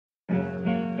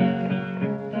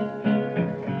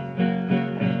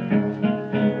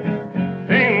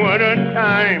Sing what a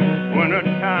time, what a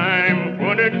time,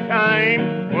 what a time,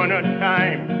 what a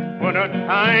time, what a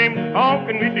time,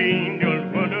 talking with angels,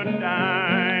 what a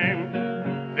time.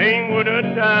 Sing what a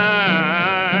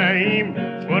time,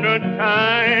 what a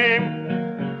time,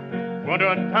 what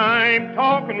a time,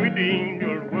 talking with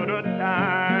angels, what a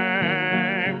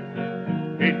time.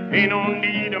 It ain't no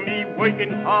need of me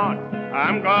working hard.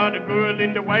 I'm got a girl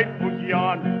in the white folks'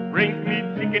 yard. Brings me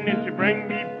chicken and she bring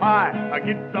me pie. I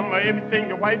get some of everything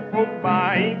the white folks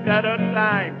buy. Ain't that a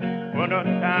time? What a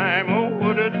time, oh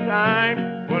what a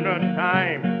time, what a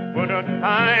time, what a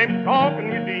time, talking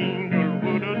with angels,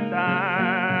 what a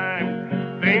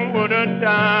time. Sing what a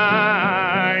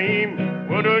time,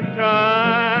 what a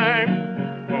time,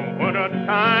 oh what a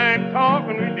time,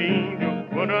 talking with angels,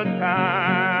 what a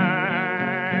time.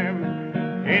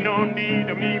 Ain't no need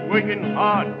of me working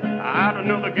hard. I don't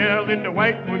know the girl in the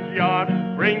white folks' yard.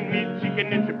 Bring me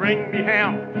chicken and she bring me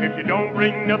ham. If you don't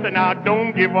bring nothing, I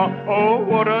don't give up. Oh,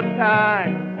 what a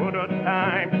time, what a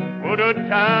time, what a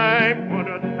time, what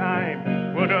a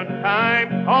time, what a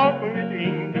time, talking with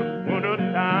angels, what a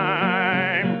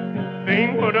time.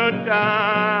 Sing what a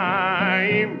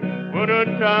time, what a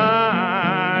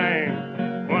time,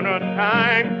 what a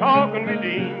time, talking with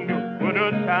angels, what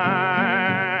a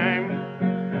time.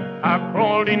 I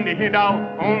crawled in the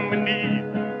hideout on my knees,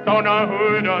 thought I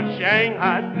heard a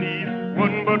Shanghai sneeze.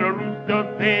 Wasn't but a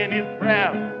rooster saying his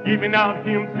prayer, giving out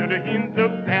hymns to the hens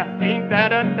up there. Ain't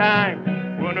that a time?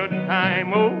 What a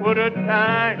time, oh what a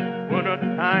time, what a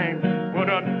time, what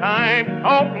a time,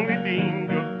 talking with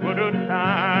angels, what a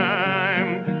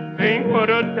time. Sing what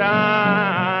a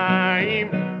time,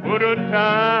 what a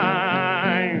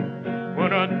time,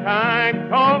 what a time,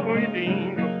 talking with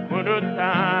angels, what a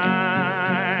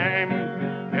time.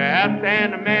 There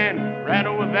stand a man right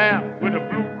over there with a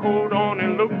blue coat on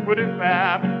and look pretty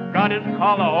fab. Got his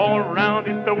collar all around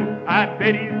his throat. I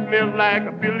bet he smells like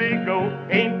a billy goat.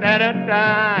 Ain't that a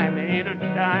time? Ain't a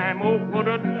time? Oh, what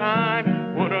a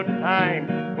time! What a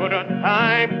time! What a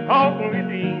time! Talking with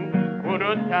him. What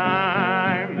a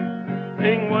time!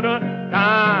 Sing what a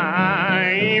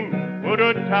time! What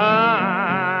a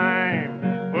time!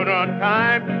 What a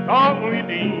time! Talking with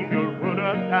angels. What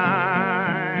a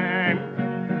time!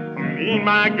 Me and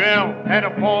my girl had a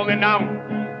falling out.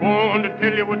 Going to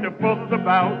tell you what the fuss is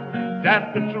about.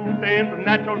 That's the truth and the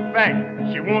natural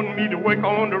fact. She wanted me to work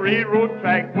on the railroad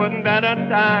track. Wasn't that a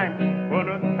time? What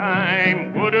a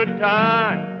time, what a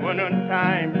time, what a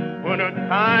time, what a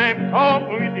time,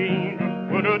 talking with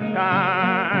angels, what a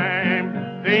time.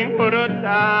 Sing what a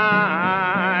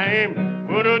time,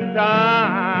 what a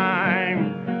time,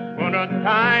 what a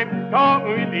time,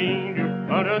 talking with angels,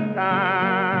 what a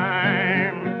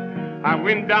time. I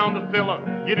went down the cellar,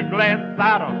 get a glass of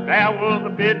cider. There was a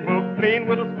bedbug playing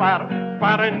with a spider.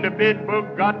 Spider in the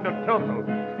bedbug got the tussle.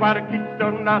 Spider keeps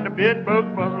starting out the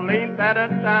bedbug puzzle. Ain't that a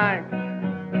time?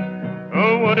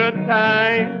 Oh, what a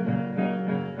time.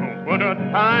 Oh, what a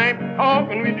time.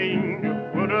 Talking with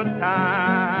angels. What a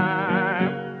time.